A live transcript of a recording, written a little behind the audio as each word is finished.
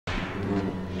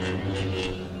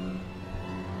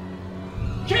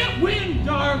Can't win,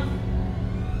 Darth!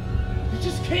 You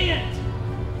just can't!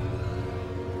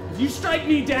 If you strike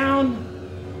me down,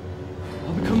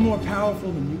 I'll become more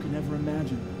powerful than you can ever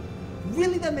imagine.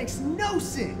 Really? That makes no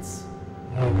sense.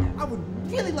 I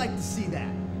would really like to see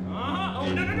that. Oh,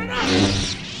 no, no, no, no!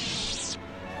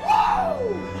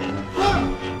 Whoa!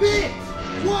 Bitch!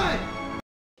 What?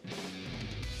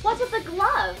 What's with the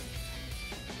glove?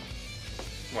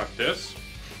 What, this?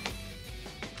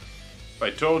 If I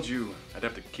told you, I'd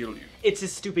have to kill you. It's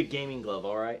his stupid gaming glove,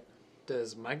 alright?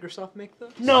 Does Microsoft make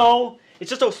those? No! It's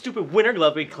just a stupid winter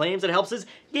glove he claims it helps his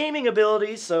gaming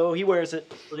abilities, so he wears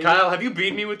it. Kyle, have you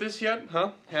beat me with this yet?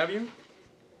 Huh? Have you?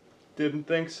 Didn't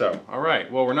think so.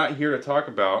 Alright, well, we're not here to talk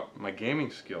about my gaming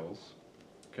skills.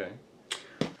 Okay.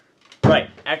 Right,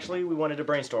 actually, we wanted to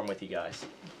brainstorm with you guys.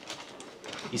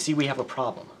 You see, we have a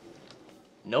problem.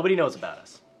 Nobody knows about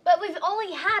us. But we've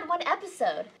only had one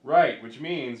episode. Right, which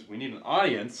means we need an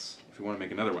audience if we want to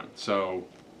make another one. So,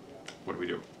 what do we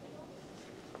do?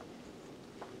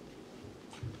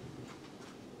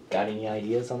 Got any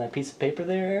ideas on that piece of paper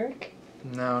there, Eric?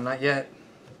 No, not yet.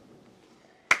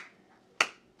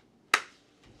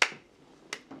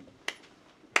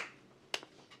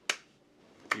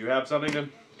 Do you have something to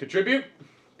contribute,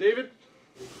 David?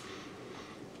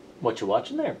 What you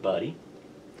watching there, buddy?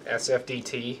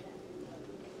 SFDT.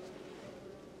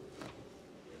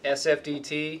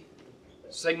 SFDT.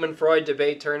 Sigmund Freud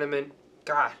Debate Tournament.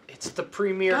 God, it's the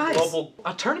premier global...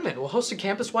 A tournament. We'll host a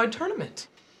campus-wide tournament.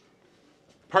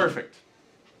 Perfect.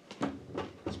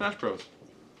 Smash Bros.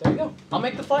 There you go. I'll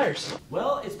make the flyers.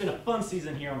 Well, it's been a fun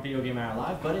season here on Video Game Hour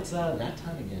Live, but it's that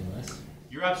time again, Wes.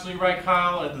 You're absolutely right,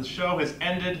 Kyle. The show has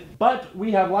ended. But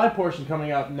we have live portion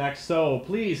coming up next, so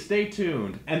please stay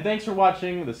tuned. And thanks for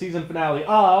watching the season finale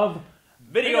of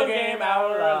Video Game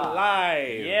Hour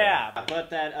Live. Yeah, but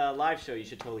that live show, you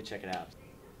should totally check it out.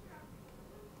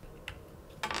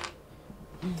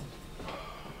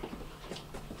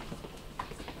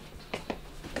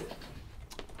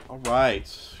 All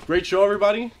right. Great show,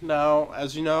 everybody. Now,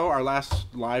 as you know, our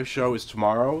last live show is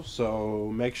tomorrow,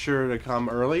 so make sure to come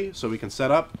early so we can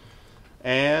set up.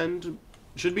 And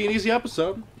it should be an easy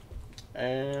episode.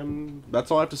 And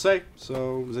that's all I have to say.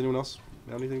 So, does anyone else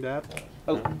have anything to add?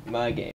 Oh, my game.